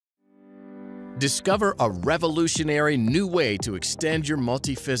Discover a revolutionary new way to extend your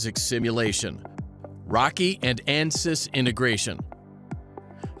multiphysics simulation. Rocky and Ansys integration.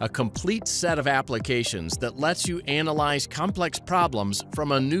 A complete set of applications that lets you analyze complex problems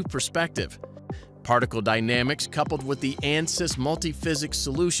from a new perspective. Particle dynamics coupled with the Ansys multiphysics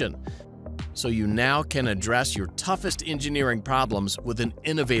solution, so you now can address your toughest engineering problems with an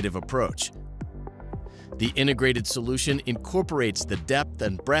innovative approach. The integrated solution incorporates the depth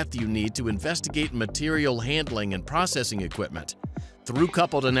and breadth you need to investigate material handling and processing equipment through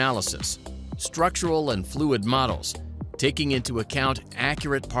coupled analysis, structural and fluid models, taking into account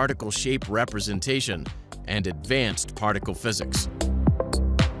accurate particle shape representation and advanced particle physics.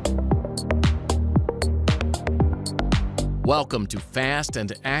 Welcome to fast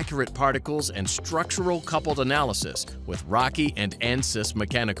and accurate particles and structural coupled analysis with Rocky and Ansys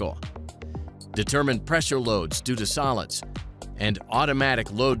Mechanical. Determine pressure loads due to solids and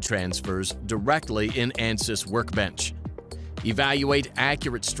automatic load transfers directly in Ansys Workbench. Evaluate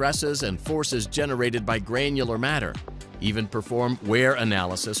accurate stresses and forces generated by granular matter. Even perform wear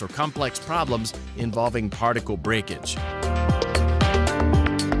analysis or complex problems involving particle breakage.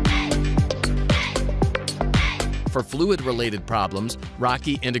 For fluid-related problems,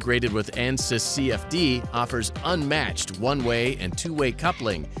 Rocky integrated with Ansys CFD offers unmatched one-way and two-way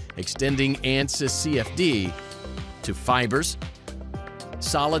coupling, extending Ansys CFD to fibers,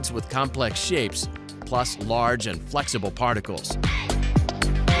 solids with complex shapes, plus large and flexible particles.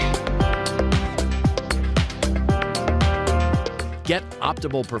 Get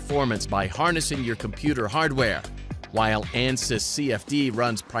optimal performance by harnessing your computer hardware. While Ansys CFD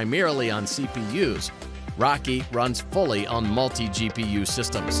runs primarily on CPUs, Rocky runs fully on multi-GPU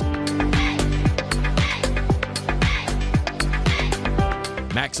systems.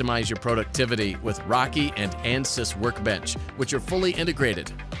 Maximize your productivity with Rocky and Ansys Workbench, which are fully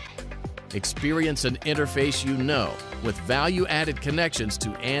integrated. Experience an interface you know with value-added connections to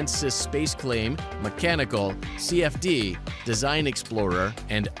Ansys SpaceClaim, Mechanical, CFD, Design Explorer,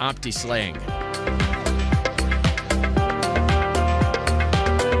 and OptiSlang.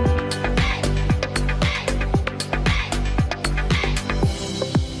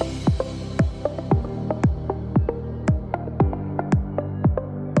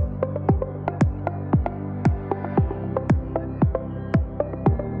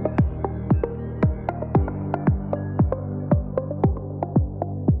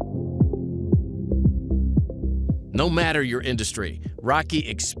 No matter your industry, Rocky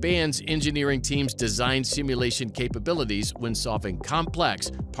expands engineering teams' design simulation capabilities when solving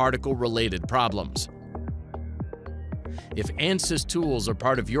complex particle-related problems. If Ansys tools are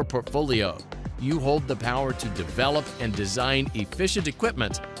part of your portfolio, you hold the power to develop and design efficient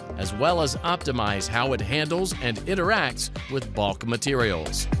equipment, as well as optimize how it handles and interacts with bulk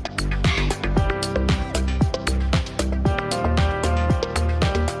materials.